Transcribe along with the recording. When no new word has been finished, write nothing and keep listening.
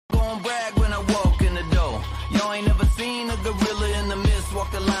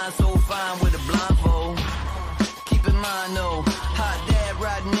line so fine with a blindfold. Keep in mind, no hot dad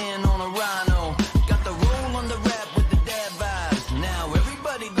riding in on a Rhino. Got the roll on the rap with the dad vibes. Now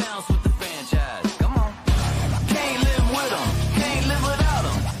everybody bounce with the franchise. Come on. Can't live with them, can't live without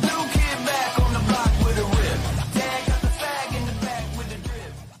them. New kid back on the block with a rip. Dad got the fag in the back with the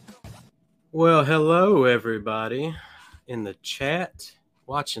drip. Well, hello everybody in the chat,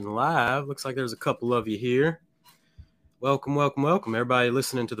 watching live. Looks like there's a couple of you here. Welcome. Everybody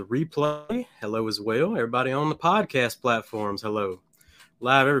listening to the replay, hello as well. Everybody on the podcast platforms, hello.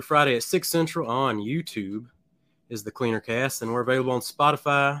 Live every Friday at 6 Central on YouTube is the Cleaner Cast, and we're available on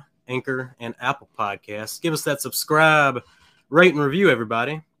Spotify, Anchor, and Apple Podcasts. Give us that subscribe, rate, and review,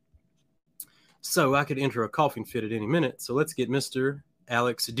 everybody. So I could enter a coughing fit at any minute, so let's get Mr.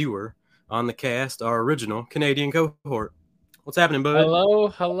 Alex Dewar on the cast, our original Canadian cohort. What's happening,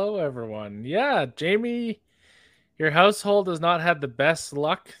 bud? Hello, everyone. Yeah, Jamie, your household has not had the best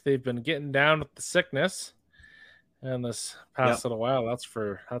luck. They've been getting down with the sickness, and this past little while, that's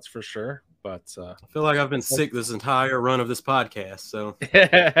for sure. But I feel like I've been sick this entire run of this podcast. So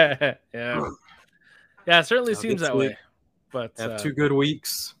yeah, it certainly seems that way. But have 2 good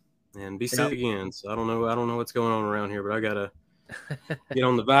weeks and be sick again. So I don't know what's going on around here, but I gotta get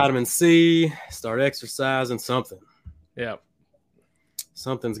on the vitamin C, start exercising, something. Yeah.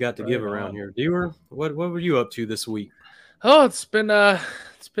 Something's got to give around here. Dewar, what were you up to this week? Oh, it's been a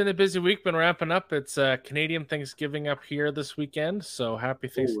busy week. Been wrapping up. It's Canadian Thanksgiving up here this weekend. So happy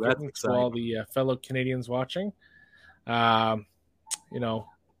Thanksgiving to all the fellow Canadians watching. We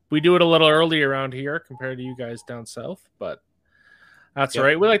do it a little early around here compared to you guys down south, but that's all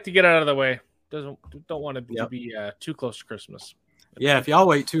right. We like to get out of the way. Don't want to be too close to Christmas. Yeah, if y'all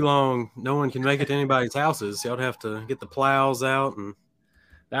wait too long, no one can make it to anybody's houses. Y'all have to get the plows out and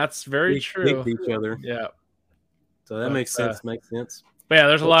that's very true. Each other. Yeah. So that makes sense. But yeah,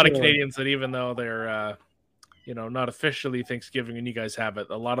 there's a lot of Canadians that even though they're, not officially Thanksgiving and you guys have it,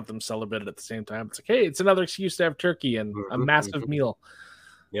 a lot of them celebrate it at the same time. It's like, hey, it's another excuse to have turkey and a massive meal.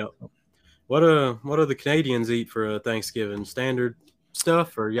 Yep. What do the Canadians eat for Thanksgiving? Standard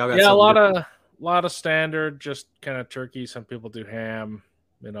stuff, or y'all got a lot of standard, just kind of turkey. Some people do ham,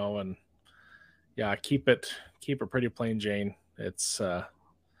 and keep it pretty plain Jane. It's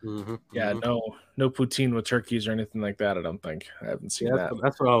no poutine with turkeys or anything like that. I don't think. I haven't seen that.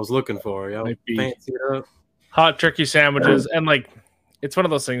 That's what I was looking for. Y'all fancy it up. Hot turkey sandwiches, and it's one of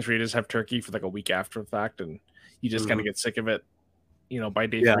those things where you just have turkey for a week after the fact, and you just kind of get sick of it, by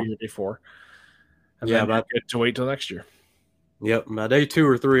day 3 or day 4. And then you get to wait till next year. Yep, by day 2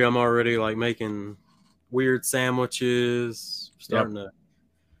 or 3, I'm already making weird sandwiches, starting to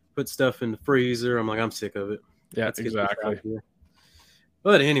put stuff in the freezer. I'm sick of it. Yeah, that's exactly.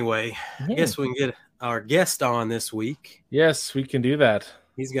 But anyway, I guess we can get our guest on this week. Yes, we can do that.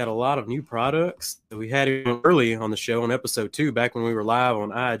 He's got a lot of new products. We had him early on the show on episode 2, back when we were live on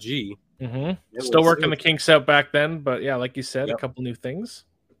IG. Mm-hmm. Still working the kinks out back then, but yeah, like you said, a couple new things.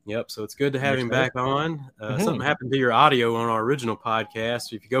 Yep, so it's good to have him back on. Something happened to your audio on our original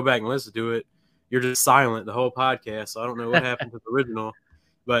podcast. If you go back and listen to it, you're just silent the whole podcast. So I don't know what happened to the original,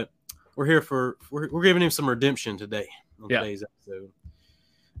 but we're here we're giving him some redemption today on today's episode.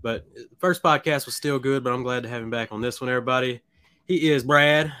 But the first podcast was still good, but I'm glad to have him back on this one, everybody. He is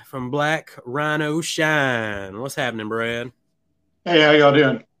Brad from Black Rhino Shine. What's happening, Brad? Hey, how y'all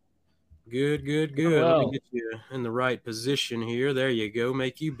doing? Good. Well. Let me get you in the right position here. There you go.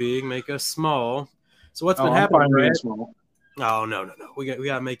 Make you big, make us small. So what's been happening, Brad? Small. Oh, no. We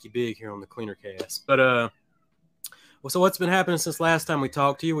got to make you big here on the Cleaner Cast. But so what's been happening since last time we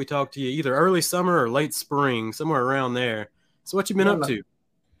talked to you? We talked to you either early summer or late spring, somewhere around there. So what you been up to?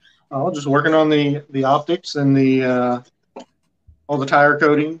 Oh, just working on the optics and the all the tire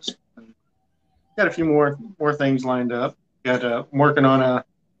coatings. Got a few more things lined up. I'm working on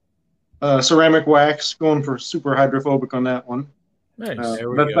a ceramic wax, going for super hydrophobic on that one. Nice.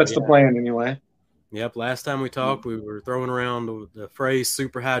 That's the plan anyway. Yep. Last time we talked, we were throwing around the phrase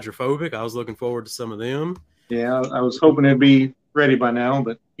super hydrophobic. I was looking forward to some of them. Yeah, I was hoping it'd be ready by now,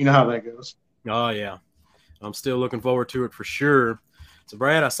 but you know how that goes. Oh, yeah. I'm still looking forward to it for sure. So,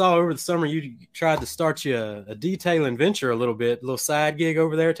 Brad, I saw over the summer you tried to start you a detailing venture a little little side gig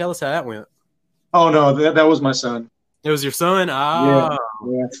over there. Tell us how that went. Oh, no, that was my son. It was your son? Yeah.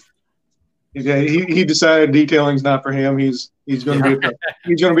 He decided detailing's not for him. He's going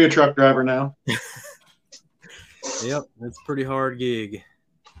to be a truck driver now. Yep, it's a pretty hard gig.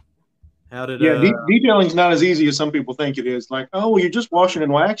 How did detailing's not as easy as some people think it is. You're just washing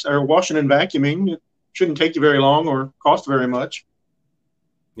and vacuuming. It shouldn't take you very long or cost very much.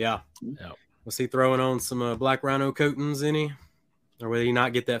 Yeah. Was he throwing on some Black Rhino coatings, any? Or did he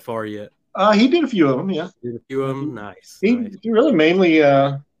not get that far yet? He did a few of them, yeah. Did a few of them? Nice. He really mainly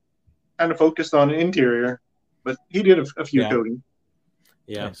kind of focused on interior, but he did a few coating.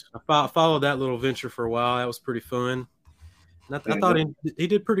 Yeah, nice. I followed that little venture for a while. That was pretty fun. And I thought he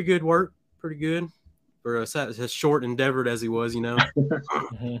did pretty good work, pretty good for as short endeavored as he was, you know.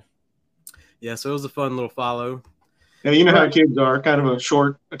 Yeah, so it was a fun little follow. Yeah, you know how kids are, kind of a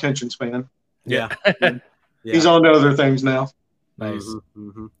short attention span. Yeah. He's on to other things now. Nice.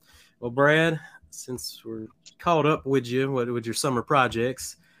 Mm-hmm. Well, Brad, since we're caught up with you with your summer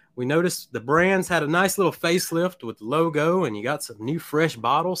projects, we noticed the brands had a nice little facelift with the logo, and you got some new fresh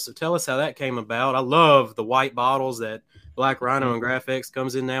bottles. So tell us how that came about. I love the white bottles that Black Rhino and Graphics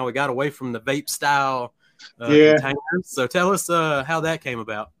comes in now. We got away from the vape style containers. So tell us how that came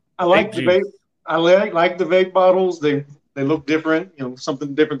about. I like the vape. I like the vape bottles. They look different, you know,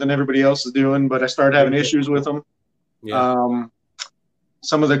 something different than everybody else is doing. But I started having issues with them. Yeah.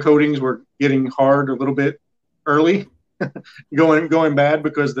 Some of the coatings were getting hard a little bit early, going bad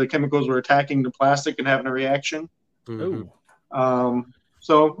because the chemicals were attacking the plastic and having a reaction. Mm-hmm.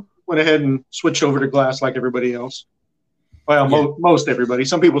 So went ahead and switched over to glass like everybody else. Well, most everybody.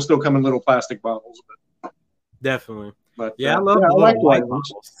 Some people still come in little plastic bottles, but definitely. But I love the little white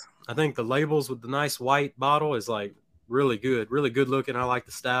bottles. I think the labels with the nice white bottle is like really good looking. I like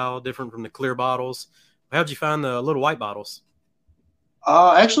the style, different from the clear bottles. How'd you find the little white bottles?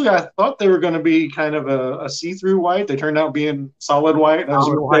 Actually, I thought they were going to be kind of a see-through white. They turned out being solid white. That was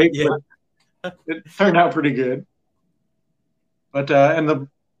a mistake, but it turned out pretty good. But and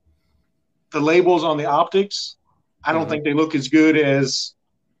the labels on the optics, I don't think they look as good as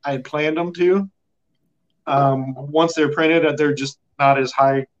I had planned them to. Once they're printed, they're just not as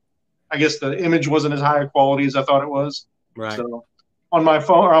high. I guess the image wasn't as high quality as I thought it was. Right. So on my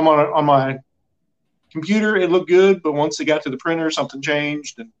phone, or on my computer, it looked good, but once it got to the printer, something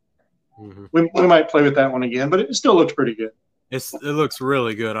changed, and we might play with that one again. But it still looks pretty good. It looks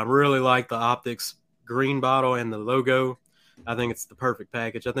really good. I really like the optics green bottle and the logo. I think it's the perfect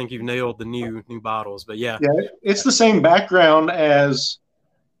package. I think you've nailed the new bottles. But yeah, it's the same background as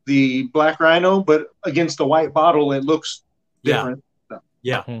the Black Rhino, but against the white bottle, it looks different.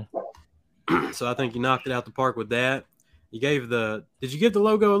 Yeah. So I think you knocked it out the park with that. Did you give the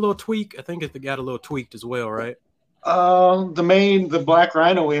logo a little tweak? I think it got a little tweaked as well, right? The Black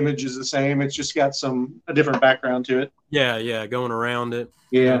Rhino image is the same. It's just got a different background to it. Yeah, going around it.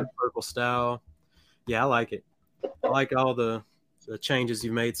 Yeah. Purple style. Yeah, I like it. I like all the changes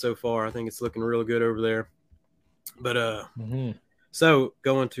you've made so far. I think it's looking real good over there. But so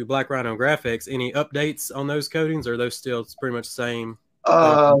going to Black Rhino Graphics, any updates on those coatings, or are those still pretty much the same?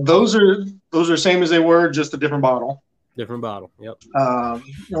 Those are same as they were, just a different bottle. Different bottle. Yep.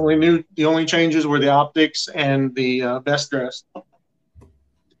 The only changes were the optics and the best dressed.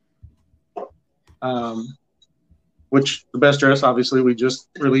 Which the best dress, obviously, we just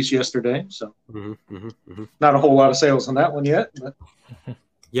released yesterday. So not a whole lot of sales on that one yet. But.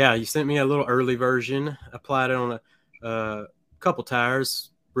 Yeah, you sent me a little early version. Applied it on a couple tires.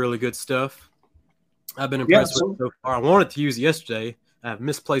 Really good stuff. I've been impressed with it so far. I wanted to use it yesterday. I've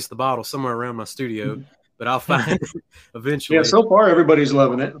misplaced the bottle somewhere around my studio, but I'll find it eventually. Yeah, so far everybody's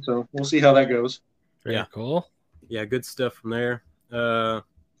loving it, so we'll see how that goes. Very cool. Yeah, good stuff from there. So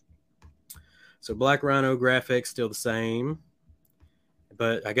Black Rhino graphics still the same,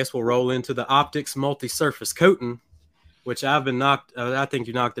 but I guess we'll roll into the optics multi-surface coating, which I think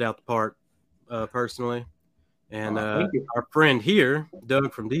you knocked it out the park, personally. And our friend here,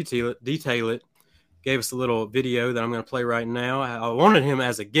 Doug from Detail It, gave us a little video that I'm going to play right now. I wanted him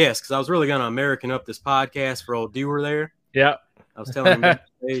as a guest because I was really going to American up this podcast for old Dewar there. Yeah. I was telling him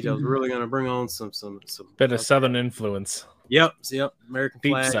backstage I was really going to bring on some bit of Southern influence. Yep. American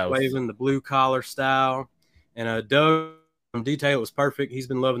flag waving, the blue collar style. And Doug from Detail It was perfect. He's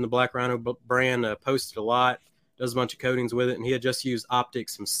been loving the Black Rhino brand, posted a lot, does a bunch of coatings with it, and he had just used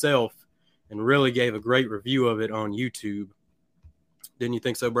optics himself and really gave a great review of it on YouTube. Didn't you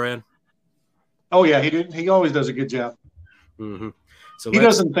think so, Brad? Oh yeah, he did. He always does a good job. So he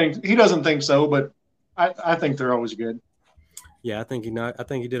doesn't think so, but I think they're always good. Yeah, I think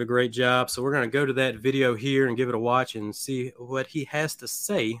he did a great job. So we're going to go to that video here and give it a watch and see what he has to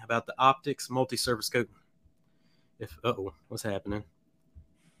say about the optics multi-surface coating. What's happening?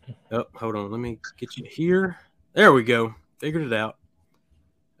 Oh, hold on. Let me get you here. There we go. Figured it out.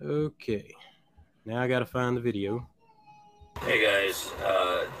 Okay. Now I got to find the video. Hey guys,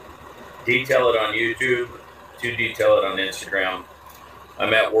 Detail It on YouTube, to Detail It on Instagram.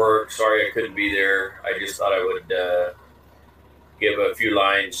 I'm at work. Sorry I couldn't be there. I just thought I would give a few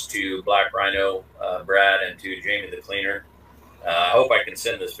lines to Black Rhino, Brad, and to Jamie the Cleaner. I hope I can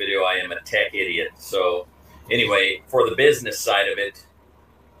send this video. I am a tech idiot. So anyway, for the business side of it,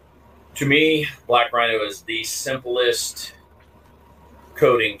 to me, Black Rhino is the simplest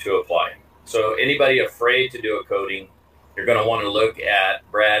coating to apply. So anybody afraid to do a coating, you're going to want to look at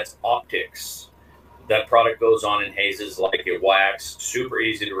Brad's Optics. That product goes on in hazes like a wax, super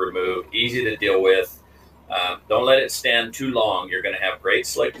easy to remove, easy to deal with. Don't let it stand too long. You're going to have great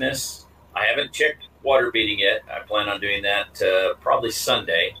slickness. I haven't checked water beading yet. I plan on doing that probably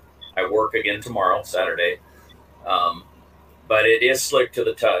Sunday. I work again tomorrow, Saturday. But it is slick to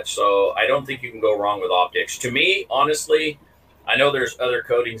the touch, so I don't think you can go wrong with Optics. To me, honestly, I know there's other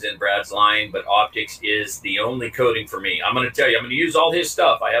coatings in Brad's line, but Optics is the only coating for me. I'm going to tell you, I'm going to use all his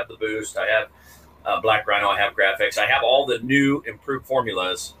stuff. I have the Boost. I have Black Rhino. I have Graphics. I have all the new improved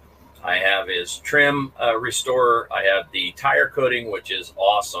formulas. I have his trim restorer. I have the tire coating, which is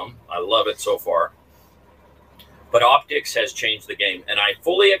awesome. I love it so far. But Optics has changed the game, and I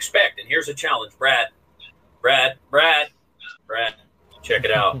fully expect, and here's a challenge, Brad, check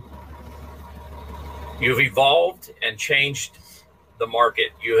it out. You've evolved and changed the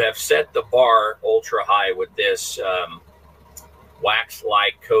market. You have set the bar ultra high with this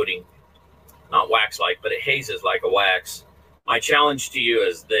wax-like coating. Not wax-like, but it hazes like a wax. My challenge to you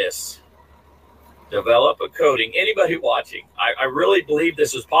is this. Develop a coating. Anybody watching, I really believe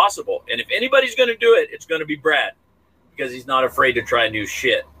this is possible. And if anybody's going to do it, it's going to be Brad, because he's not afraid to try new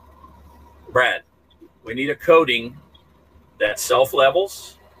shit. Brad, we need a coating that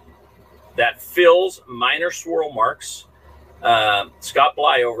self-levels, that fills minor swirl marks. Scott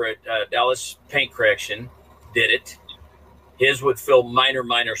Bly over at Dallas Paint Correction did it. His would fill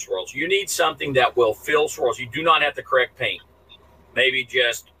minor swirls. You need something that will fill swirls. You do not have to correct paint. Maybe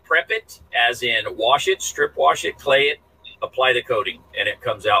just prep it, as in wash it, strip wash it, clay it, apply the coating, and it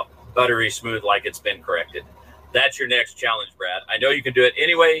comes out buttery smooth like it's been corrected. That's your next challenge, Brad. I know you can do it.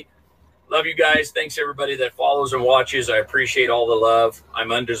 Anyway, love you guys. Thanks, everybody that follows and watches. I appreciate all the love.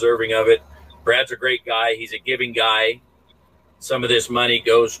 I'm undeserving of it. Brad's a great guy. He's a giving guy. Some of this money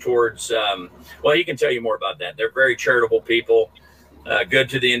goes towards, well, he can tell you more about that. They're very charitable people, good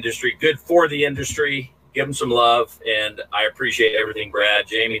to the industry, good for the industry. Give them some love, and I appreciate everything, Brad.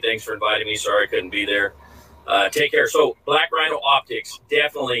 Jamie, thanks for inviting me. Sorry I couldn't be there. Take care. So Black Rhino Optics,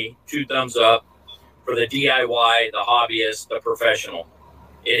 definitely 2 thumbs up for the DIY, the hobbyist, the professional.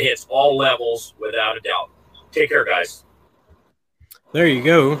 It hits all levels without a doubt. Take care, guys. There you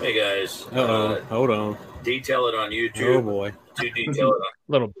go. Hey, guys. Hold on. Detail it on YouTube. Oh, boy. To detail it on.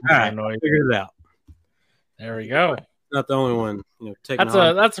 Little noise. Figure it out. There we go. Not the only one.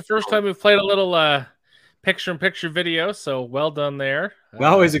 That's the first time we've played a little picture-in-picture video, so well done there. We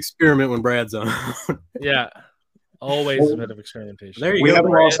always experiment when Brad's on. Yeah. Always a bit of experimentation. There you we go, haven't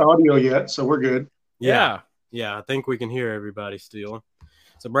Brad. lost audio yet, so we're good. Yeah, I think we can hear everybody still.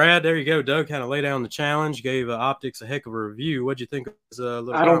 So, Brad, there you go. Doug kind of laid down the challenge, gave Optics a heck of a review. What'd you think?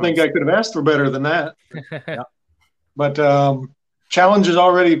 I don't think I could have asked for better than that. Yeah. But challenge is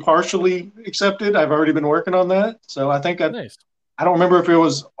already partially accepted. I've already been working on that. So I think Nice. I don't remember if it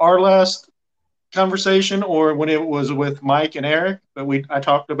was our last conversation or when it was with Mike and Eric, but I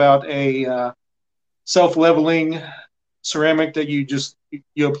talked about a self-leveling ceramic that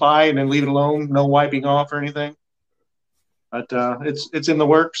you apply and then leave it alone, no wiping off or anything. But it's in the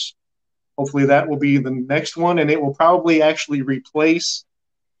works. Hopefully that will be the next one, and it will probably actually replace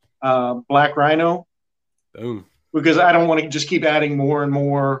Black Rhino. Boom. Because I don't want to just keep adding more and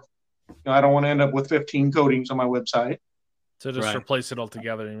more. I don't want to end up with 15 coatings on my website. So just replace it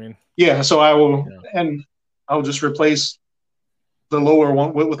altogether, you mean? Yeah, so I will, and I'll just replace the lower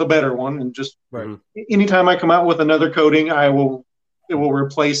one with a better one, and just anytime I come out with another coating, it will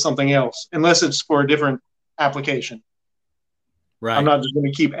replace something else, unless it's for a different application. Right. I'm not just going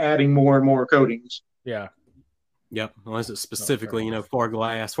to keep adding more and more coatings. Yeah. Yep. Unless it's specifically, for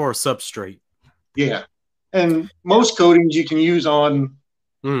glass, for a substrate. Yeah. And most coatings you can use on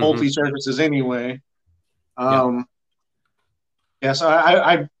multi-surfaces anyway. Yes,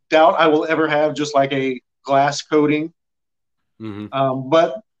 I doubt I will ever have just like a glass coating.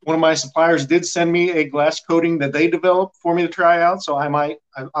 But one of my suppliers did send me a glass coating that they developed for me to try out. So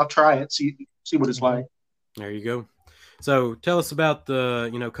I'll try it, see what it's like. There you go. So tell us about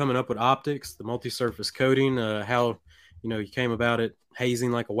the, coming up with Optics, the multi-surface coating, how, you came about it,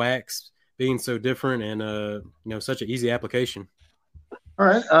 hazing like a wax, being so different and, such an easy application. All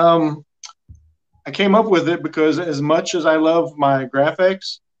right. I came up with it because as much as I love my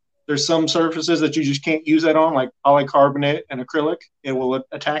graphics, there's some surfaces that you just can't use that on, like polycarbonate and acrylic. It will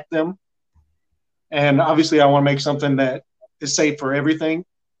attack them. And obviously I want to make something that is safe for everything,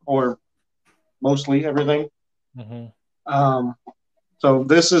 or mostly everything. So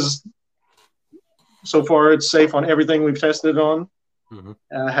this is, so far it's safe on everything we've tested on.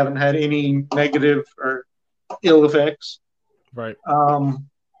 Mm-hmm. Haven't had any negative or ill effects. Right.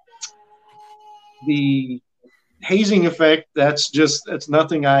 The hazing effect, it's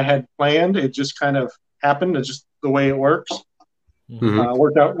nothing I had planned. It just kind of happened. It's just the way it works.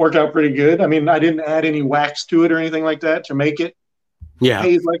 Mm-hmm. Worked out pretty good. I mean, I didn't add any wax to it or anything like that to make it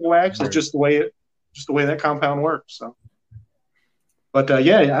haze like wax. Right. It's just the way that compound works. So, but I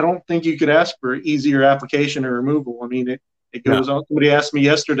don't think you could ask for easier application or removal. I mean, it goes on. Somebody asked me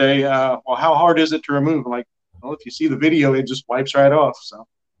yesterday, well, how hard is it to remove? I'm like, well, if you see the video, it just wipes right off. So,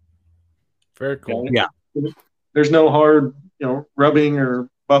 very cool. Yeah. There's no hard, rubbing or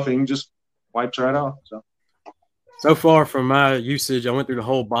buffing, just wipes right off. So far from my usage, I went through the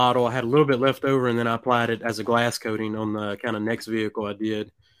whole bottle. I had a little bit left over, and then I applied it as a glass coating on the kind of next vehicle I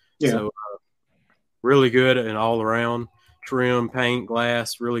did. Yeah. So really good and all around. Trim, paint,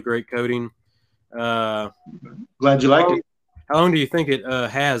 glass, really great coating. Glad you liked it. How long do you think it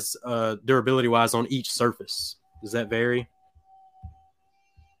has durability-wise on each surface? Does that vary?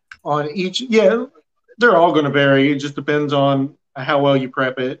 On each, they're all going to vary. It just depends on how well you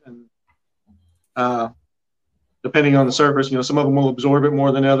prep it, and depending on the surface, some of them will absorb it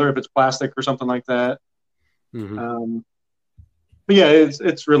more than other if it's plastic or something like that. Mm-hmm. But yeah,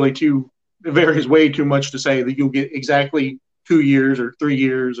 it's really it varies way too much to say that you'll get exactly 2 years or 3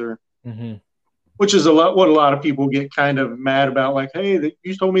 years or, which is what a lot of people get kind of mad about. Like, hey,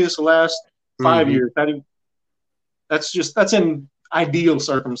 you told me this will last 5 years. That's in ideal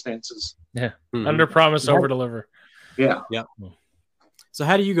circumstances. Yeah. Under promise, over deliver. Yeah. Yeah. So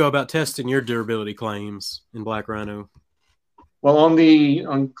how do you go about testing your durability claims in Black Rhino? Well,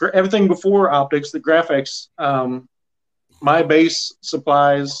 on everything before optics, the graphics, my base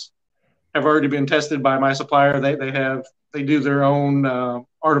supplies have already been tested by my supplier. They do their own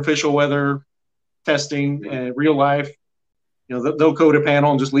artificial weather testing, real life. They'll coat a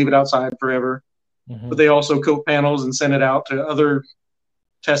panel and just leave it outside forever. But they also coat panels and send it out to other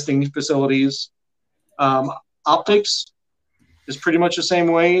testing facilities. Optics is pretty much the same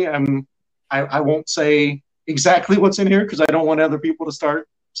way. I won't say exactly what's in here because I don't want other people to start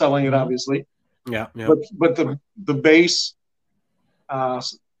selling it, obviously. Yeah. But the base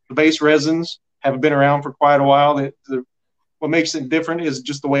resins have been around for quite a while. What makes it different is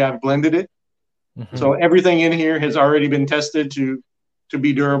just the way I've blended it. So everything in here has already been tested to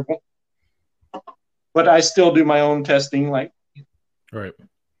be durable. But I still do my own testing, like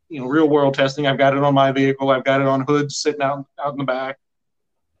real world testing. I've got it on my vehicle. I've got it on hoods sitting out in the back.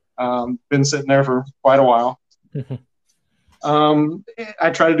 Been sitting there for quite a while. I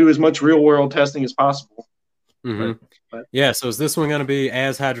try to do as much real world testing as possible. But, so is this one going to be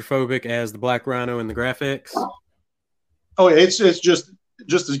as hydrophobic as the Black Rhino and the Graphics? Oh, yeah, it's just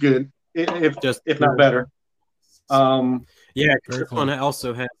as good, if not better. This one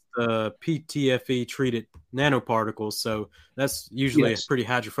also has PTFE treated nanoparticles, so that's usually pretty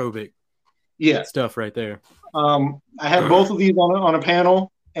hydrophobic stuff right there. I had both of these on a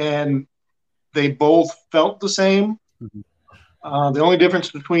panel, and they both felt the same. The only difference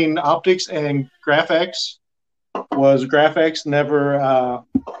between optics and Graphics was Graphics never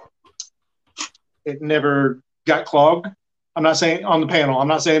got clogged. I'm not saying on the panel. I'm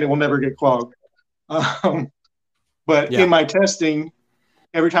not saying it will never get clogged. But in my testing,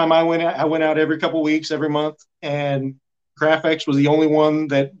 every time I went out every couple of weeks, every month, and Graphics was the only one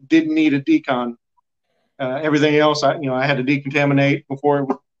that didn't need a decon. Everything else, I had to decontaminate before it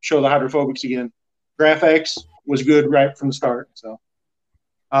would show the hydrophobics again. Graphics was good right from the start. So,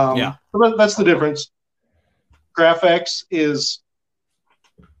 so that's the difference. Graphics is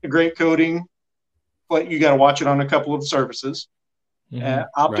a great coating, but you got to watch it on a couple of surfaces.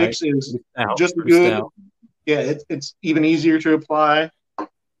 Optics is just as good. Yeah, it's even easier to apply,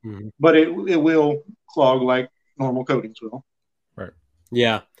 but it will clog like normal coatings will. Right.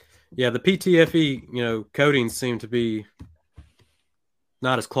 Yeah. The PTFE, coatings seem to be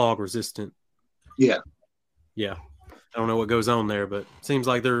not as clog resistant. Yeah. I don't know what goes on there, but it seems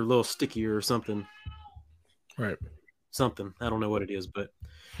like they're a little stickier or something. Right. Something. I don't know what it is, but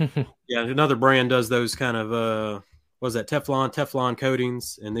another brand does those kind of Teflon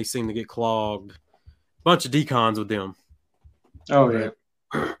coatings, and they seem to get clogged. Bunch of decons with them. Oh yeah.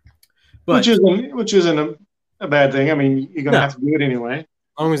 But which isn't a bad thing. I mean, you're gonna have to do it anyway. As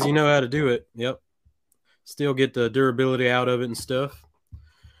long as you know how to do it. Yep. Still get the durability out of it and stuff.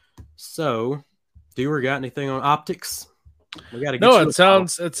 So, Dewar, got anything on optics? We got to get it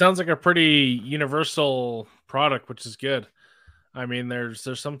sounds like a pretty universal product, which is good. I mean, there's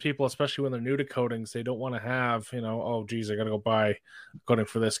some people, especially when they're new to coatings, they don't want to have, oh geez, I got to go buy coating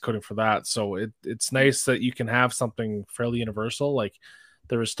for this, coating for that. So it's nice that you can have something fairly universal. Like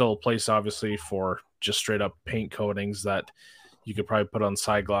there is still a place, obviously, for just straight up paint coatings that you could probably put on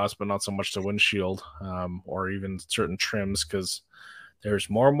side glass, but not so much the windshield, or even certain trims, because there's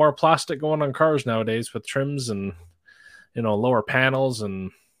more and more plastic going on cars nowadays with trims and lower panels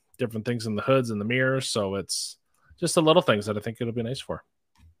and different things in the hoods and the mirrors. So it's just the little things that I think it'll be nice for.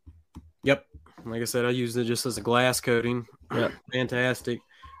 Yep. Like I said, I use it just as a glass coating. Yeah. Fantastic.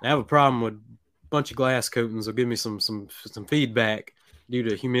 I have a problem with a bunch of glass coatings. Will give me some feedback due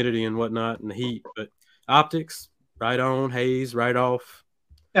to humidity and whatnot and the heat. But optics, right on, haze, right off.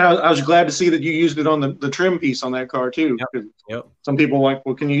 And I was glad to see that you used it on the trim piece on that car too. Yep. Some people are like,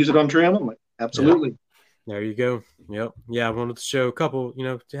 well, can you use it on trim? I'm like, absolutely. Yep. There you go. Yep. Yeah, I wanted to show a couple.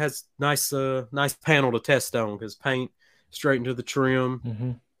 It has nice panel to test on because paint straight into the trim.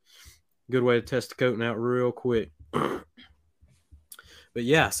 Mm-hmm. Good way to test the coating out real quick. But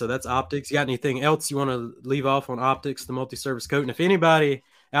yeah, so that's optics. You got anything else you want to leave off on optics, the multi-surface coating? If anybody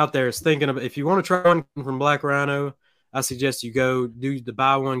out there is thinking of, if you want to try one from Black Rhino, I suggest you go do the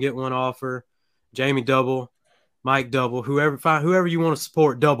buy one get one offer. Jamie double, Mike double, whoever you want to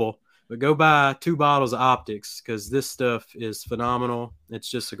support double. But go buy 2 bottles of optics because this stuff is phenomenal. It's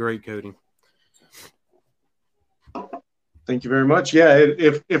just a great coating. Thank you very much. Yeah,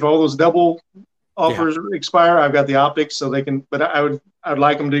 if all those double offers expire, I've got the optics, so they can. But I'd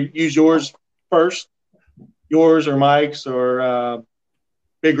like them to use yours first, yours or Mike's or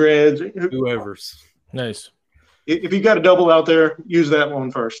Big Red's, Whoever's. Nice. If you got a double out there, use that one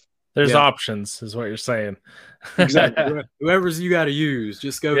first. There's options, is what you're saying. Exactly. Whoever's you got to use,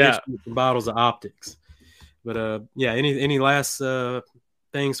 just go get you some bottles of optics. But any last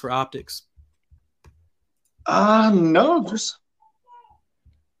things for optics? No, just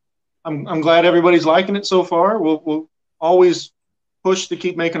I'm glad everybody's liking it so far. We'll always push to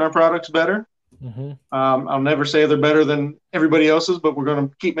keep making our products better. Mm-hmm. I'll never say they're better than everybody else's, but we're going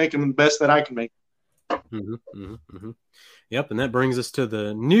to keep making them the best that I can make. Mm-hmm, mm-hmm, mm-hmm. Yep, and that brings us to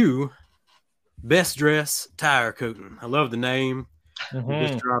the new Best Dress tire coating. I love the name.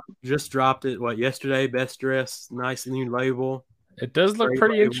 Mm-hmm. Just dropped it yesterday. Best Dress, nice new label. It does look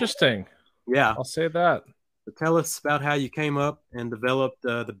pretty interesting. Yeah, I'll say that. So tell us about how you came up and developed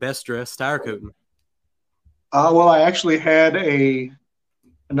the Best Dress tire coating. Well, I actually had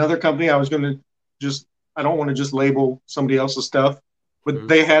another company. I was going to I don't want to just label somebody else's stuff, but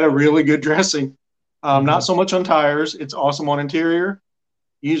they had a really good dressing. Not so much on tires. It's awesome on interior.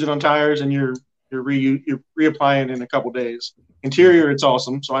 You use it on tires and you're reapplying in a couple days. Interior, it's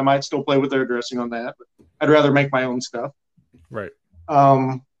awesome. So I might still play with their dressing on that, but I'd rather make my own stuff. Right.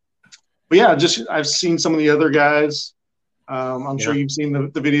 But yeah, I've seen some of the other guys. I'm sure you've seen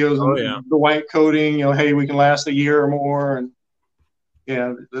the videos of the white coating. Hey, we can last a year or more, and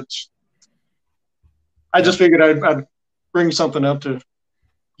yeah, I just figured I'd bring something up to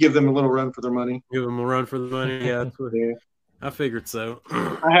give them a little run for their money. Give them a run for the money. Yeah, that's what I figured so.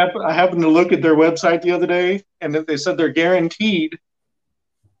 I happened to look at their website the other day, and they said they're guaranteed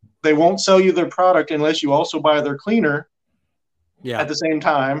they won't sell you their product unless you also buy their cleaner at the same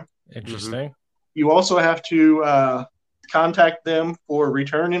time. Interesting. Mm-hmm. You also have to contact them for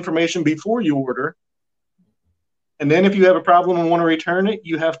return information before you order. And then if you have a problem and want to return it,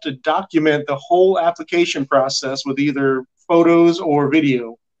 you have to document the whole application process with either photos or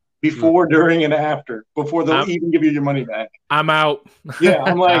video before, during, and after, before they'll even give you your money back. I'm out. Yeah,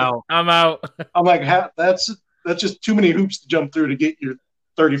 I'm like, I'm out. I'm like, that's just too many hoops to jump through to get your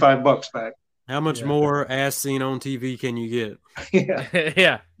 $35 back. How much more ass seen on TV can you get?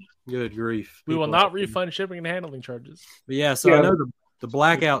 Yeah. Good grief. We will not refund shipping and handling charges. But yeah, so I know the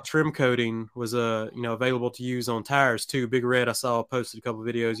blackout trim coating was available to use on tires too. Big Red, I saw posted a couple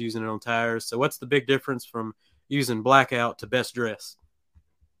videos using it on tires. So what's the big difference from using blackout to Best Dress?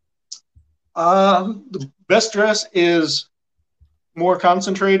 The Best Dress is more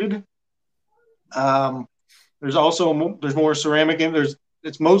concentrated. There's more ceramic in there.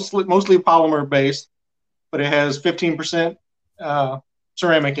 It's mostly polymer based, but it has 15%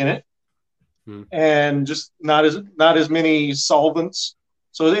 ceramic in it, and just not as many solvents.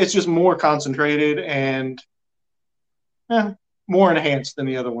 So it's just more concentrated and more enhanced than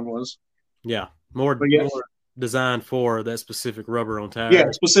the other one was. Yeah, more designed for that specific rubber on tires.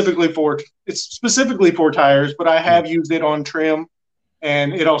 Yeah, specifically for tires, but I have used it on trim,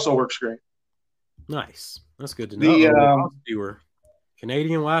 and it also works great. Nice. That's good to know. Viewer,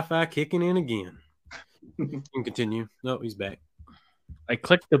 Canadian Wi-Fi kicking in again. You can continue. No, he's back. I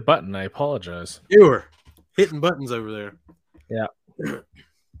clicked the button. I apologize. You were hitting buttons over there. Yeah.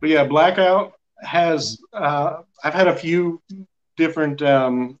 But yeah, Blackout has I've had a few different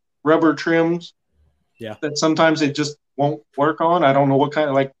rubber trims. Yeah. That sometimes it just won't work on. I don't know what kind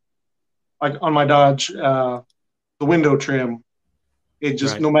of like on my Dodge, the window trim. It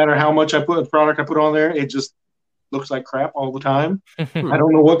just no matter how much I put the product I put on there, it just looks like crap all the time. I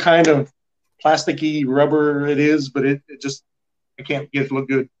don't know what kind of plasticky rubber it is, but it just I can't get it to look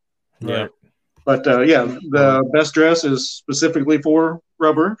good. Yeah. But yeah, the best dress is specifically for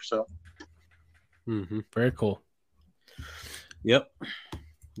rubber. So very cool. Yep.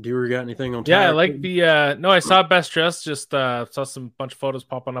 Do you got anything on? Yeah, I like the. No, I saw best dress. Just saw some bunch of photos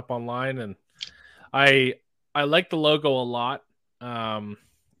popping up online, and I like the logo a lot.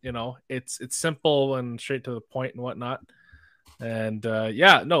 You know, it's simple and straight to the point and whatnot. And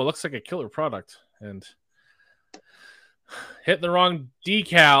yeah, no, it looks like a killer product. And hit the wrong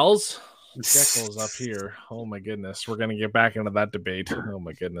decals. Jekyll's up here. Oh my goodness, we're gonna get back into that debate. Oh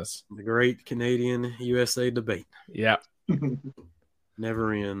my goodness, the great Canadian USA debate. Yeah,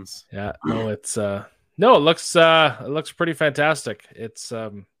 never ends. Yeah, no, it's no, it looks pretty fantastic. It's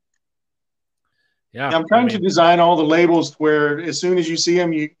yeah, I'm trying to design all the labels where as soon as you see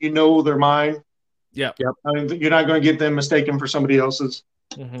them, you know they're mine. Yeah, yep. I mean, you're not going to get them mistaken for somebody else's.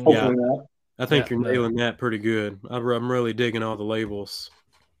 Hopefully not. I think you're nailing that pretty good. I'm really digging all the labels.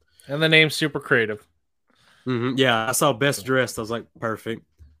 And the name's super creative. Yeah, I saw best dressed. I was like, perfect.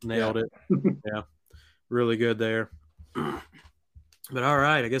 Nailed it. Yeah, really good there. But all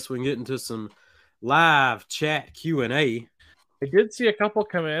right, I guess we can get into some live chat Q&A. I did see a couple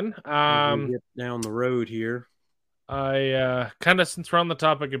come in. Get down the road here. I kind of, since we're on the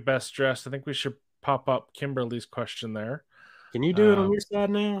topic of best dressed, I think we should pop up Kimberly's question there. Can you do it on your side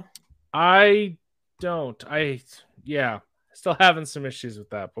now? I don't. Still having some issues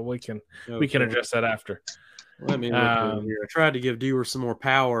with that, but we can address that after. Let me look here. I tried to give Dewar some more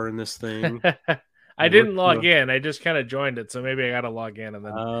power in this thing. I didn't log in. I just kind of joined it, so maybe I got to log in and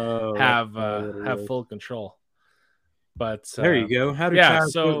then have full control. But there you go. How do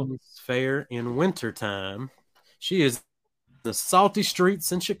tires fare in wintertime? She is the salty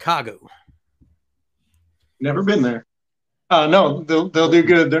streets in Chicago. Never been there. No, they'll do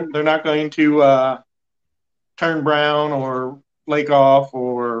good. They're not going to turn brown or flake off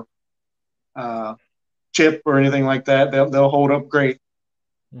or chip or anything like that. They'll hold up great.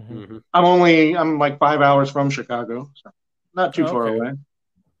 I'm like 5 hours from Chicago, so not too far away.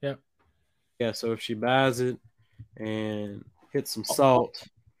 Yeah. So if she buys it and hits some salt,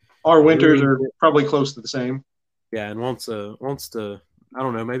 our winters are probably close to the same. Yeah, and wants to. I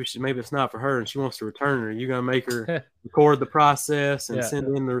don't know. Maybe it's not for her, and she wants to return her. You gonna make her record the process and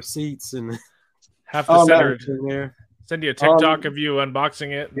send in the receipts and have to send you a TikTok of you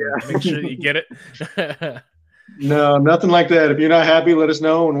unboxing it. Yeah, make sure you get it. No, nothing like that. If you're not happy, let us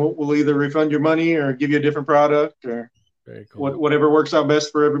know, and we'll either refund your money or give you a different product or whatever works out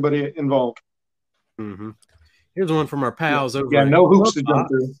best for everybody involved. Here's one from our pals over. Yeah, no hoops to jump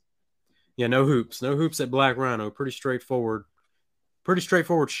through. Yeah, no hoops at Black Rhino. Pretty straightforward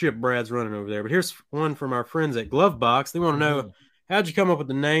ship Brad's running over there. But here's one from our friends at Glove Box. They want to know, how'd you come up with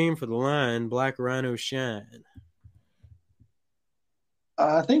the name for the line Black Rhino Shine?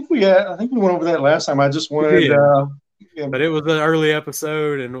 I think we went over that last time. I just wanted, but it was an early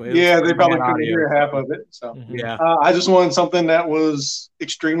episode, and they probably couldn't hear half of it. So I just wanted something that was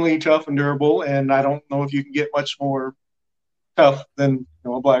extremely tough and durable, and I don't know if you can get much more tough than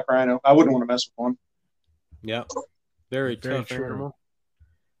a Black Rhino. I wouldn't want to mess with one. Yeah, very tough animal.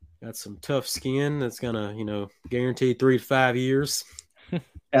 Got some tough skin that's gonna guarantee 3 to 5 years.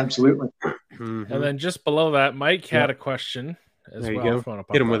 Absolutely. And then just below that, Mike had a question as there you well. Go.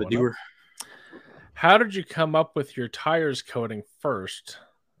 Hit him with a Dewar. How did you come up with your tires coating first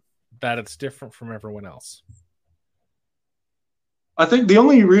that it's different from everyone else? I think the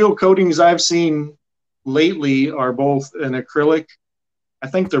only real coatings I've seen lately are both an acrylic. I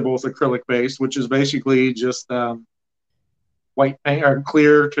think they're both acrylic based, which is basically just white paint or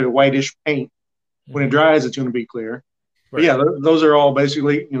clear to whitish paint. When it dries, it's going to be clear. Right. But yeah, those are all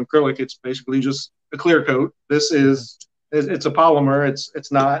basically acrylic. It's basically just a clear coat. This is it's a polymer.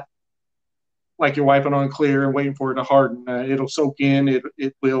 It's not like you're wiping on clear and waiting for it to harden. It'll soak in.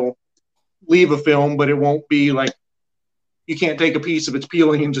 It will leave a film, but it won't be like you can't take a piece of its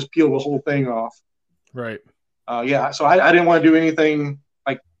peeling and just peel the whole thing off. Right. So I didn't want to do anything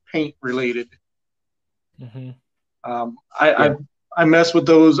like paint related. I messed with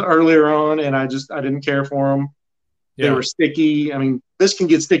those earlier on, and I didn't care for them. They were sticky. I mean, this can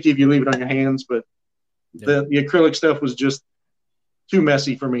get sticky if you leave it on your hands, but the acrylic stuff was just too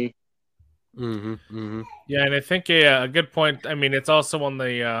messy for me. Yeah, and I think a good point. I mean, it's also on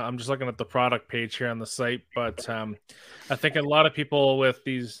the. I'm just looking at the product page here on the site, but I think a lot of people with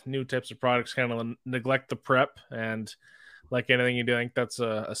these new types of products kind of neglect the prep, and like anything you do, I think that's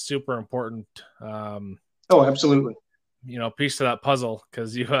a super important. Oh, absolutely. Piece to that puzzle,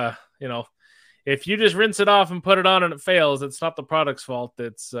 because if you just rinse it off and put it on and it fails, it's not the product's fault.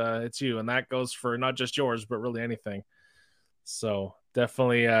 It's you, and that goes for not just yours, but really anything. So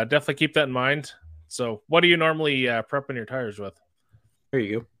definitely keep that in mind. So, what do you normally prepping your tires with? There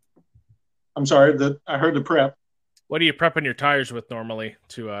you go. I'm sorry, I heard the prep. What are you prepping your tires with normally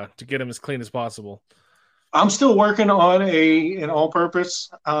to get them as clean as possible? I'm still working on an all-purpose,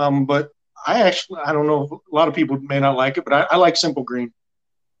 but I don't know. A lot of people may not like it, but I like Simple Green.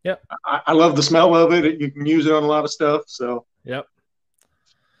 Yep. I love the smell of it. You can use it on a lot of stuff. So. Yep.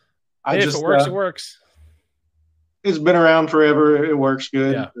 If it works, it works. It's been around forever. It works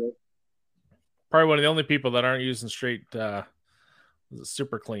good. Yeah. Probably one of the only people that aren't using straight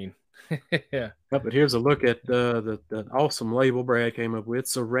super clean. Yeah. But here's a look at the awesome label Brad came up with: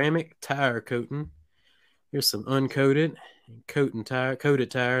 ceramic tire coating. Here's some uncoated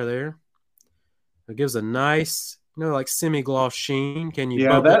coated tire there. It gives a nice, like semi-gloss sheen. Can you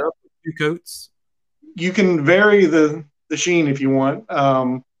bump it up with 2 coats? You can vary the sheen if you want.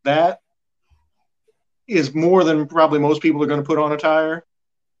 That is more than probably most people are going to put on a tire.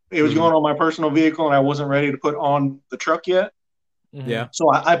 It was going on my personal vehicle, and I wasn't ready to put on the truck yet. Yeah. So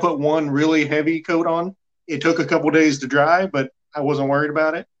I put one really heavy coat on. It took a couple days to dry, but I wasn't worried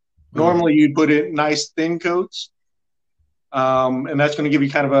about it. Normally, you'd put it nice thin coats, and that's going to give you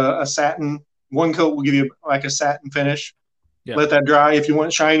kind of a satin. One coat will give you like a satin finish. Yeah. Let that dry. If you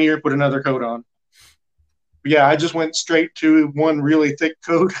want shinier, put another coat on. But yeah, I just went straight to one really thick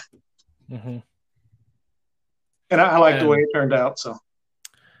coat. And I like the way it turned out. So.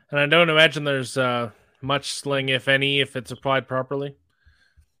 And I don't imagine there's much sling, if any, if it's applied properly.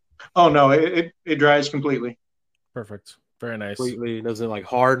 Oh no, it dries completely. Perfect. Very nice. Completely. Does it like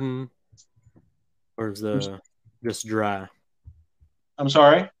harden, or is it just dry? I'm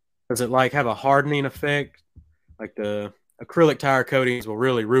sorry. Does it like have a hardening effect? Like the acrylic tire coatings will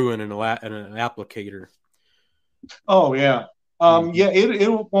really ruin an applicator. Oh yeah. Yeah,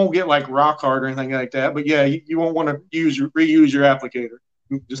 it won't get like rock hard or anything like that. But yeah, you won't want to reuse your applicator.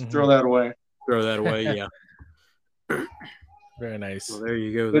 Just throw that away. Throw that away, yeah. Very nice. Well, there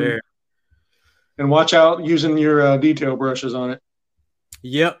you go there. And watch out using your detail brushes on it.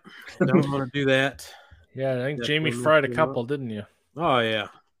 Yep. Don't want to do that. Yeah, I think Jamie fried a couple, didn't you? Oh, yeah.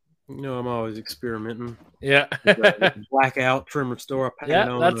 I'm always experimenting. Yeah. Blackout trimmer store.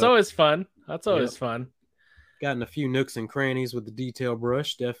 Yeah, that's always fun. That's always fun. Gotten a few nooks and crannies with the detail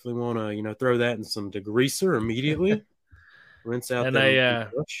brush. Definitely want to, throw that in some degreaser immediately. Rinse out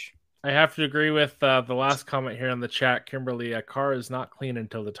that brush. I have to agree with the last comment here in the chat, Kimberly. A car is not clean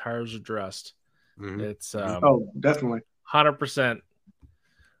until the tires are dressed. It's definitely 100%.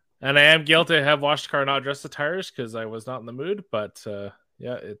 And I am guilty. I have washed the car, not dressed the tires because I was not in the mood. But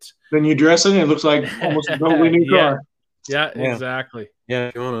it's then you dress it, and it looks like almost a totally new car. Yeah, exactly. Yeah,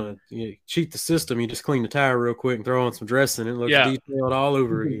 if you want to cheat the system, you just clean the tire real quick and throw on some dressing. It looks detailed all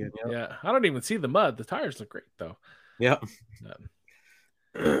over again. Yep. Yeah, I don't even see the mud. The tires look great though. Yep.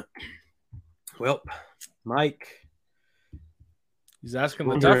 Well, Mike, he's asking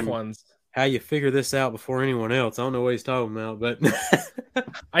the tough ones. How you figure this out before anyone else? I don't know what he's talking about, but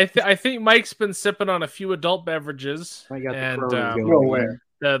I think Mike's been sipping on a few adult beverages, and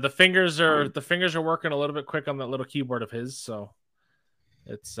the fingers are working a little bit quick on that little keyboard of his. So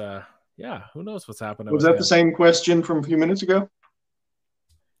it's who knows what's happening? Was that the same question from a few minutes ago?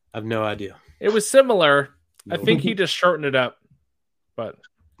 I have no idea. It was similar. I think he just shortened it up, but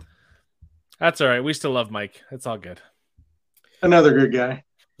that's all right. We still love Mike. It's all good. Another good guy.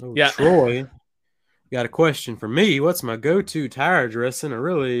 Oh, yeah. Troy, got a question for me. What's my go-to tire dressing? I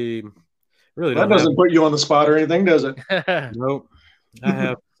really don't. That doesn't put you on the spot or anything, does it? Nope. I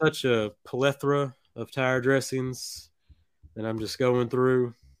have such a plethora of tire dressings that I'm just going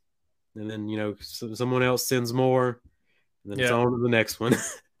through, and then someone else sends more, and then it's on to the next one.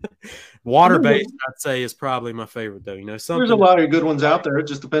 Water-based, I'd say, is probably my favorite, though. There's a lot of good ones out there. It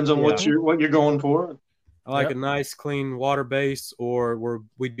just depends on what you're going for. I like a nice, clean water base, or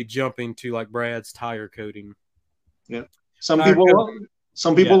we'd be jumping to like Brad's tire coating. Yeah, some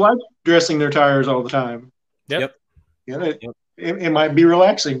people like dressing their tires all the time. Yep. Yeah, it might be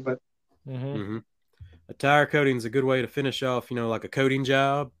relaxing, but a tire coating is a good way to finish off. Like a coating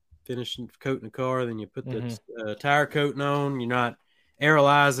job, coating a car. Then you put the tire coating on. You're not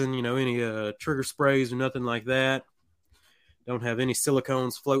aerolizing, any trigger sprays or nothing like that. don't have any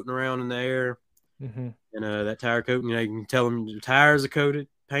silicones floating around in the air. Mm-hmm. And that tire coating, you can tell them your tires are coated,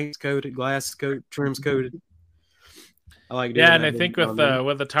 paint's coated, glass is coated, trim's coated. I like doing that. And I think with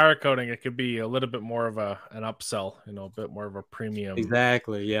the tire coating, it could be a little bit more of an upsell, a bit more of a premium.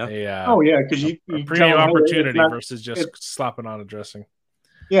 Exactly. Yeah. Because you premium opportunity versus just slapping on a dressing.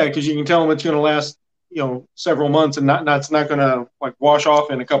 Yeah, because you can tell them it's going to last, several months, and it's not going to wash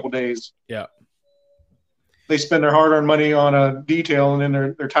off in a couple days. Yeah. They spend their hard-earned money on a detail, and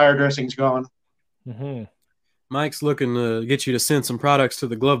then their tire dressing's gone. Mm-hmm. Mike's looking to get you to send some products to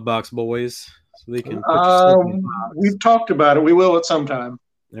the glove box boys so they can. We've talked about it. We will at some time.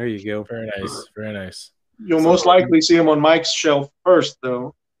 There you go. Very nice. Very nice. You'll most likely see them on Mike's shelf first,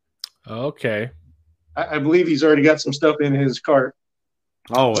 though. Okay. I believe he's already got some stuff in his cart.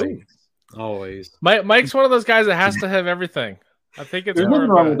 Always. Mike's one of those guys that has to have everything. I think it's nothing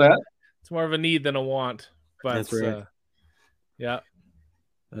wrong with that. It's more of a need than a want. But that's right. Yeah.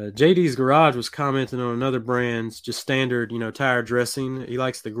 JD's Garage was commenting on another brand's just standard, tire dressing. He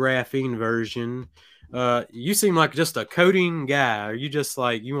likes the graphene version. You seem like just a coating guy. Are you just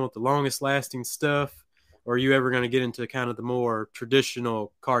like you want the longest lasting stuff, or are you ever going to get into kind of the more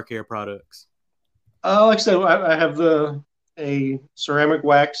traditional car care products? Like I said, I have a ceramic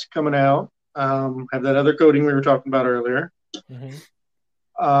wax coming out. Have that other coating we were talking about earlier. Mm-hmm.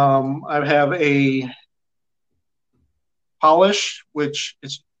 I have a polish, which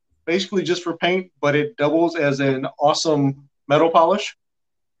is basically just for paint, but it doubles as an awesome metal polish.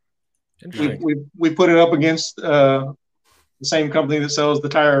 We put it up against the same company that sells the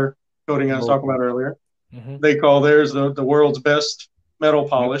tire coating I was talking about earlier. Mm-hmm. They call theirs the world's best metal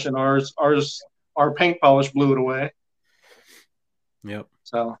polish, and our paint polish blew it away. Yep.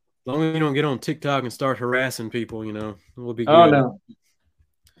 So as long as you don't get on TikTok and start harassing people, we'll be good. Oh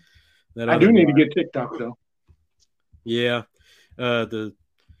no. I do need to get TikTok though. Yeah.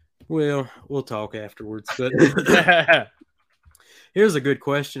 We'll talk afterwards. But here's a good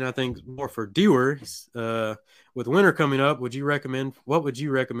question, I think, more for viewers. With winter coming up, what would you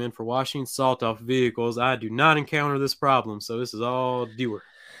recommend for washing salt off vehicles? I do not encounter this problem, so this is all viewer.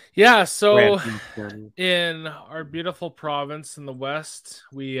 Yeah, so in our beautiful province in the West,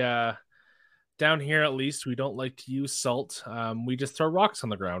 we down here at least, we don't like to use salt. We just throw rocks on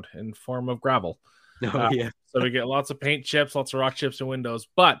the ground in form of gravel. So we get lots of paint chips, lots of rock chips and windows.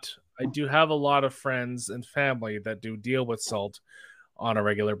 But I do have a lot of friends and family that do deal with salt on a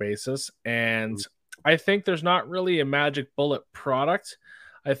regular basis. And I think there's not really a magic bullet product.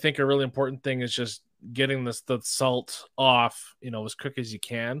 I think a really important thing is just getting the salt off, as quick as you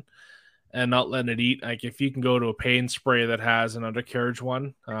can and not letting it eat. Like if you can go to a paint spray that has an undercarriage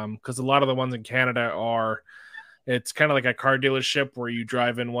one, because a lot of the ones in Canada it's kind of like a car dealership where you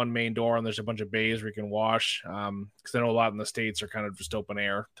drive in one main door and there's a bunch of bays where you can wash. Because I know a lot in the States are kind of just open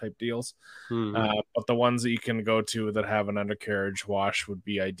air type deals. Mm-hmm. But the ones that you can go to that have an undercarriage wash would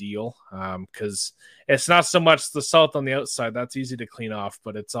be ideal. Because it's not so much the salt on the outside. That's easy to clean off,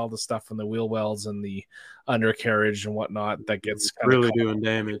 but it's all the stuff in the wheel wells and the undercarriage and whatnot that gets really doing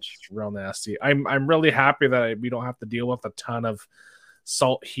damage. It's real nasty. I'm really happy that we don't have to deal with a ton of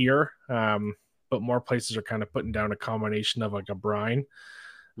salt here. But more places are kind of putting down a combination of like a brine.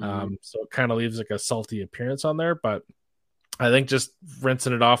 So it kind of leaves like a salty appearance on there. But I think just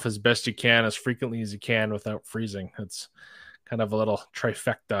rinsing it off as best you can, as frequently as you can without freezing. It's kind of a little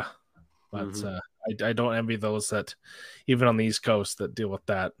trifecta. But I don't envy those that, even on the East Coast, that deal with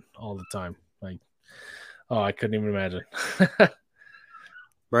that all the time. I couldn't even imagine.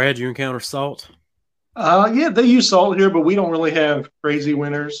 Brad, you encounter salt? Yeah, they use salt here, but we don't really have crazy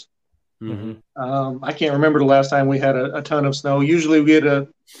winters. Mm-hmm. I can't remember the last time we had a ton of snow. Usually we get an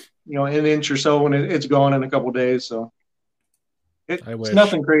inch or so when it's gone in a couple of days. So it's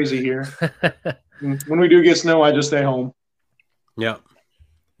nothing crazy here. When we do get snow, I just stay home. Yeah.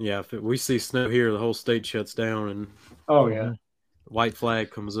 If we see snow here, the whole state shuts down and the white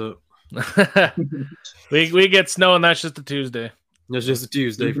flag comes up. we get snow and that's just a Tuesday. That's just a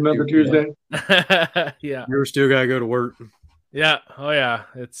Tuesday. Another Tuesday. Yeah. You're still gotta go to work. Yeah. Oh yeah.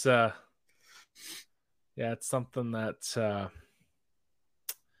 It's it's something that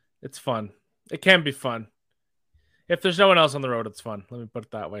it's fun. It can be fun. If there's no one else on the road, it's fun. Let me put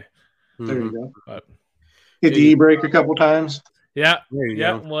it that way. There you go. But hit the e-brake a couple times. Yeah. There you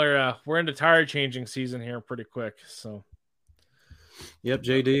go. We're into tire changing season here pretty quick. So yep,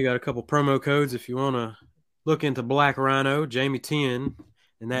 JD got a couple promo codes if you want to look into Black Rhino, Jamie 10,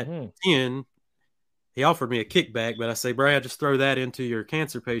 and that 10. He offered me a kickback, but I say, Brad, just throw that into your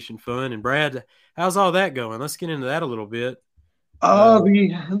cancer patient fund. And Brad, how's all that going? Let's get into that a little bit.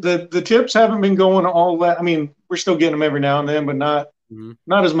 The tips haven't been going all that. I mean, we're still getting them every now and then, but not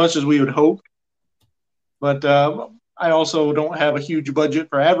as much as we would hope. But I also don't have a huge budget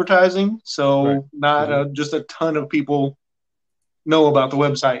for advertising, so not just a ton of people know about the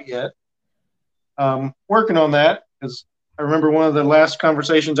website yet. Working on that, because I remember one of the last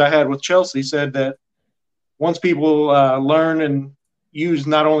conversations I had with Chelsea said that once people learn and use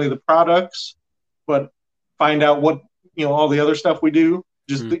not only the products, but find out what, all the other stuff we do,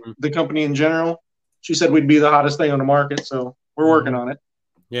 just the company in general, she said we'd be the hottest thing on the market. So we're working on it.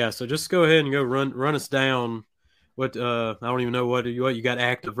 Yeah. So just go ahead and go run us down. What I don't even know what you got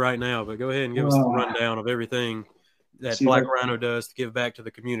active right now, but go ahead and give us the rundown of everything that Black Rhino does to give back to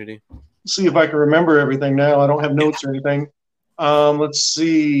the community. See if I can remember everything now. I don't have notes or anything. Let's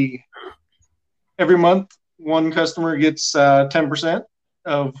see. Every month, one customer gets 10%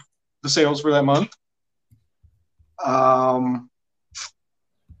 of the sales for that month.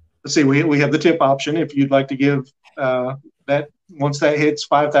 Let's see. We have the tip option. If you'd like to give that, once that hits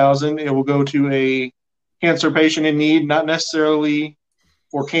 5,000, it will go to a cancer patient in need, not necessarily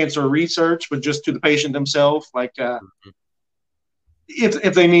for cancer research, but just to the patient themselves. Like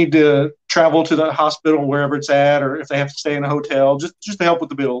if they need to travel to the hospital wherever it's at, or if they have to stay in a hotel, just to help with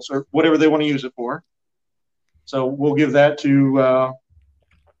the bills or whatever they want to use it for. So we'll give that to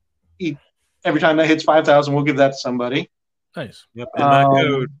every time that hits 5,000, we'll give that to somebody. Nice. Yep. And my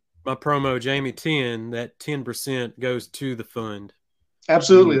code, my promo Jamie10, that 10% goes to the fund.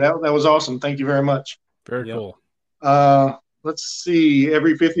 Absolutely. That was awesome. Thank you very much. Very cool. Let's see.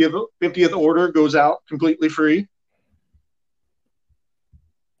 Every 50th order goes out completely free.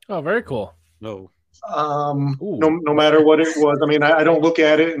 Oh, very cool. No. No matter what it was. I mean, I don't look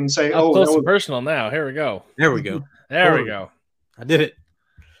at it and say, close and personal now. Here we go. There we go. There we go. I did it.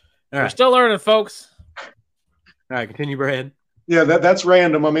 We're still learning, folks. All right, continue, Brad. Yeah, that's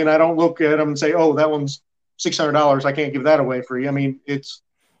random. I mean, I don't look at them and say, that one's $600. I can't give that away free. I mean, if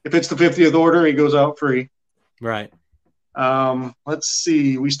it's the 50th order, it goes out free. Right. Let's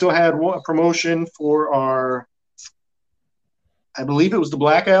see. We still had a promotion for our, I believe it was the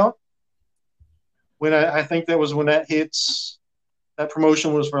blackout. When I think that was when that hits. That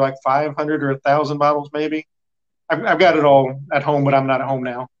promotion was for like 500 or 1,000 bottles, maybe. I've got it all at home, but I'm not at home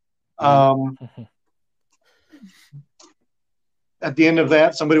now. At the end of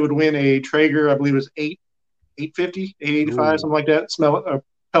that, somebody would win a Traeger. I believe it was 850, 885, something like that. A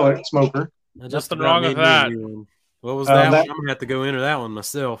pellet smoker. Nothing wrong with that. What was that one? I'm gonna have to go enter that one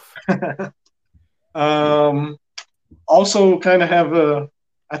myself. Also, kind of have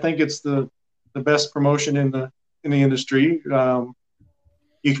I think it's the best promotion in the industry. You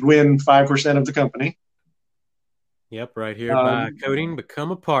could win 5% of the company. Yep, right here. By coding, become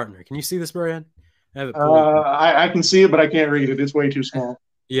a partner. Can you see this, Brad? Have it I can see it, but I can't read it. It's way too small.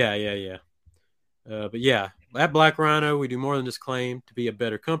 Yeah. But yeah, at Black Rhino, we do more than just claim to be a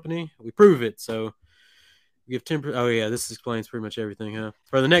better company. We prove it. So we give 10%. Oh yeah, this explains pretty much everything, huh?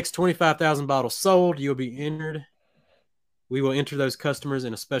 For the next 25,000 bottles sold, you'll be entered. We will enter those customers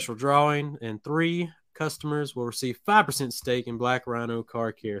in a special drawing, and 3 customers will receive 5% stake in Black Rhino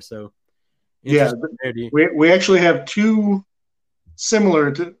Car Care. So yeah, we actually have 2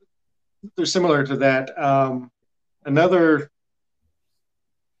 similar to that. Another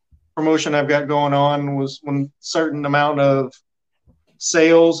promotion I've got going on was when certain amount of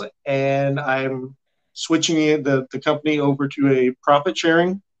sales, and I'm switching the company over to a profit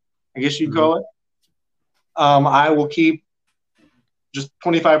sharing, I guess you'd call it. I will keep just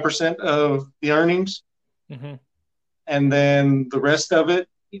 25% of the earnings, and then the rest of it,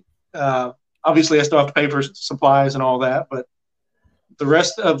 obviously I still have to pay for supplies and all that, but the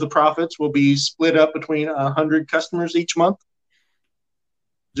rest of the profits will be split up between 100 customers each month,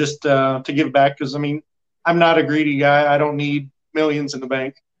 just to give back. Because, I mean, I'm not a greedy guy. I don't need millions in the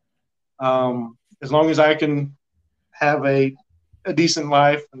bank. As long as I can have a decent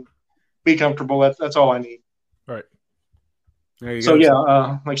life and be comfortable, that's all I need. Right. There you go. So, yeah,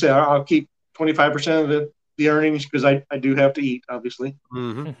 like I said, I'll keep 25% of the earnings because I do have to eat, obviously.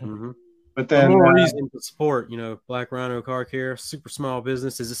 But then more reason to support, Black Rhino Car Care, super small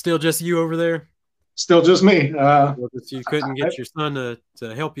business. Is it still just you over there? Still just me. You couldn't get your son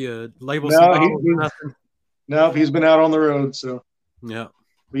to help you label some bottles or nothing? No, he's been out on the road. So yeah.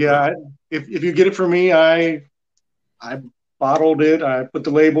 But yeah, if you get it from me, I bottled it. I put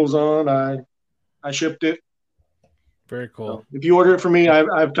the labels on. I shipped it. Very cool. So if you order it from me,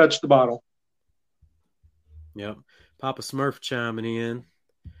 I've touched the bottle. Yep. Papa Smurf chiming in,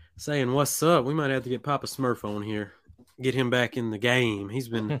 saying, "What's up?" We might have to get Papa Smurf on here, get him back in the game. He's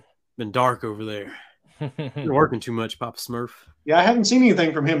been dark over there. You're working too much, Papa Smurf. Yeah, I haven't seen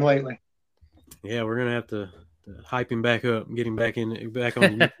anything from him lately. Yeah, we're gonna have to hype him back up and get him back on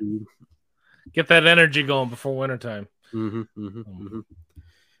YouTube. Get that energy going before wintertime.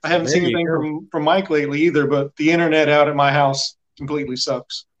 I haven't seen anything from Mike lately either, but the internet out at my house completely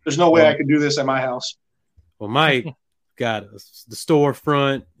sucks. There's no way I could do this at my house. Well, Mike got the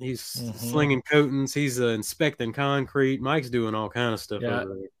storefront. He's slinging coatings. He's inspecting concrete. Mike's doing all kind of stuff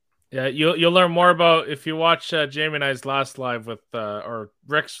over there. Yeah, you'll learn more about if you watch Jamie and I's last live with or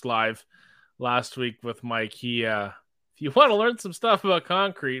Rick's live last week with Mike. He if you want to learn some stuff about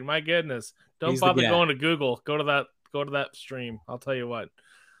concrete, my goodness, don't bother going to Google. Go to that stream. I'll tell you what.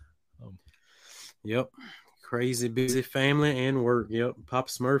 Yep. Crazy busy family and work. Yep. Papa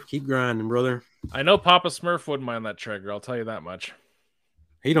Smurf, keep grinding, brother. I know Papa Smurf wouldn't mind that Traeger. I'll tell you that much.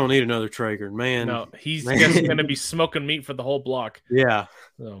 He don't need another Traeger, man. No, he's just going to be smoking meat for the whole block. Yeah.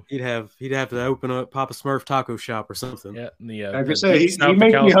 So he'd have to open up Papa Smurf taco shop or something. Yeah. I could say he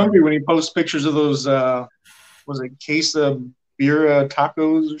makes me hungry when he posts pictures of those. Was it Quesadilla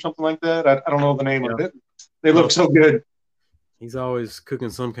tacos or something like that? I don't know the name of it. They look so good. He's always cooking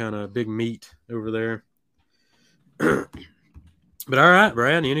some kind of big meat over there. But all right,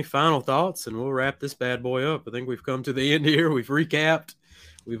 Brad, any final thoughts? And we'll wrap this bad boy up. I think we've come to the end here. We've recapped.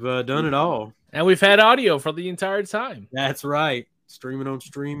 We've done it all. And we've had audio for the entire time. That's right. Streaming on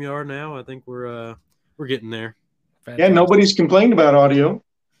StreamYard now. I think we're getting there. Fantastic. Yeah, nobody's complained about audio.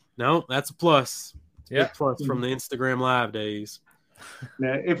 No, that's a plus. Yeah, plus from the Instagram Live days.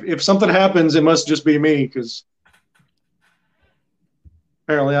 Yeah, if something happens, it must just be me because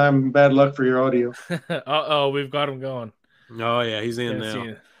apparently I'm bad luck for your audio. We've got him going. Oh yeah, he's in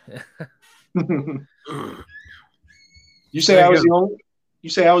now. You say I was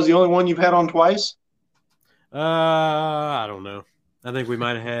the only one you've had on twice? I don't know. I think we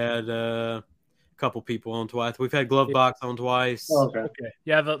might have had a couple people on twice. We've had Glovebox on twice. Oh, okay.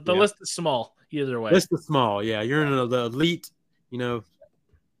 Yeah, the list is small either way. List is small. Yeah, you're in the elite,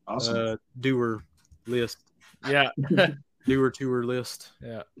 Awesome. doer list. Yeah. Doer tour list.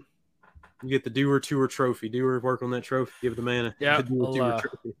 Yeah. You get the Doer Tour trophy. Doer, work on that trophy. Give the man a Doer Tour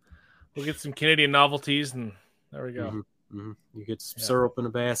trophy. We'll get some Canadian novelties, and there we go. You get some syrup in a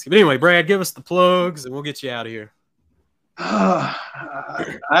basket. But anyway, Brad, give us the plugs, and we'll get you out of here.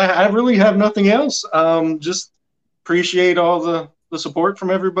 I really have nothing else. Just appreciate all the support from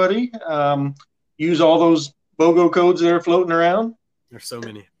everybody. Use all those BOGO codes that are floating around. There's so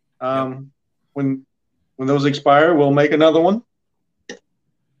many. When those expire, we'll make another one.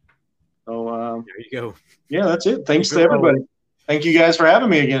 So there you go. Yeah, that's it. Thanks to everybody. Thank you guys for having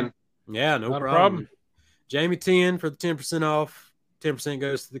me again. Yeah, no problem. Jamie 10 for the 10% off. 10%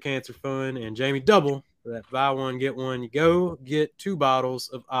 goes to the Cancer Fund, and Jamie double for that buy one get one. You go get 2 bottles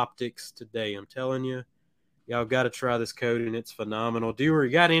of optics today. I'm telling you, y'all got to try this coating. It's phenomenal. Doer,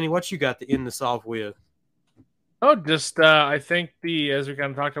 you got any? What you got to end this off with? Oh, just I think as we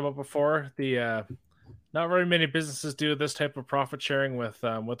kind of talked about before, not very many businesses do this type of profit sharing with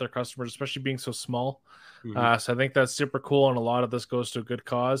their customers, especially being so small. So I think that's super cool, and a lot of this goes to a good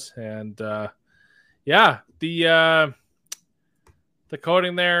cause. And the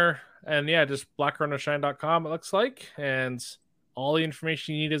coding there, and just blackrhinoshine.com it looks like, and all the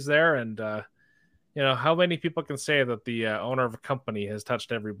information you need is there. And how many people can say that the owner of a company has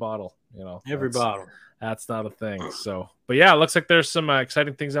touched every bottle? Every bottle. That's not a thing. So, but it looks like there's some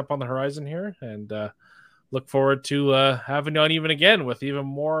exciting things up on the horizon here, and look forward to having you on even again with even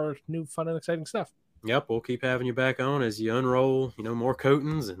more new fun and exciting stuff. Yep, we'll keep having you back on as you unroll, more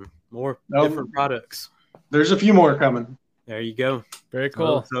coatings and more different products. There's a few more coming. There you go. Very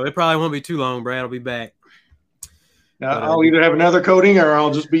cool. So it probably won't be too long. Brad will be back. I'll either have another coating or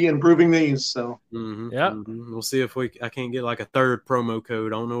I'll just be improving these. So we'll see if I can't get like a third promo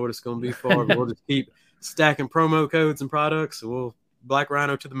code. I don't know what it's going to be for, but we'll just keep stacking promo codes and products. So we'll Black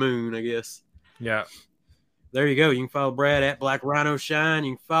Rhino to the moon, I guess. Yeah. There you go. You can follow Brad at Black Rhino Shine.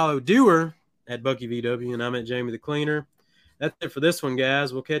 You can follow Doer at Bucky VW, and I'm at Jamie the Cleaner. That's it for this one,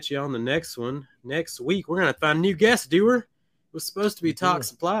 guys. We'll catch you on the next one. Next week, we're going to find a new guest, Doer. It was supposed to be Talk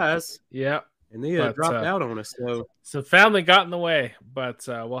Supplies. Yeah. And they dropped out on us. So family got in the way, but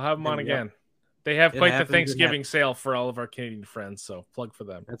we'll have them on again. They have quite the Thanksgiving sale for all of our Canadian friends, so plug for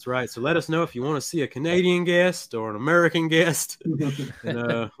them. That's right. So let us know if you want to see a Canadian guest or an American guest.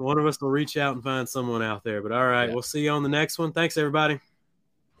 And one of us will reach out and find someone out there. But all right, we'll see you on the next one. Thanks, everybody.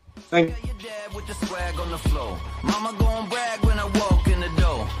 Thank you. Your dad with the swag on the floor. Mama gon' brag when I walk in the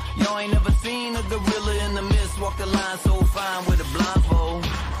door. Y'all ain't never seen a gorilla in the mist walk the line so fine with a blindfold.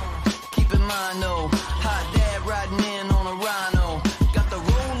 Keep in mind, no.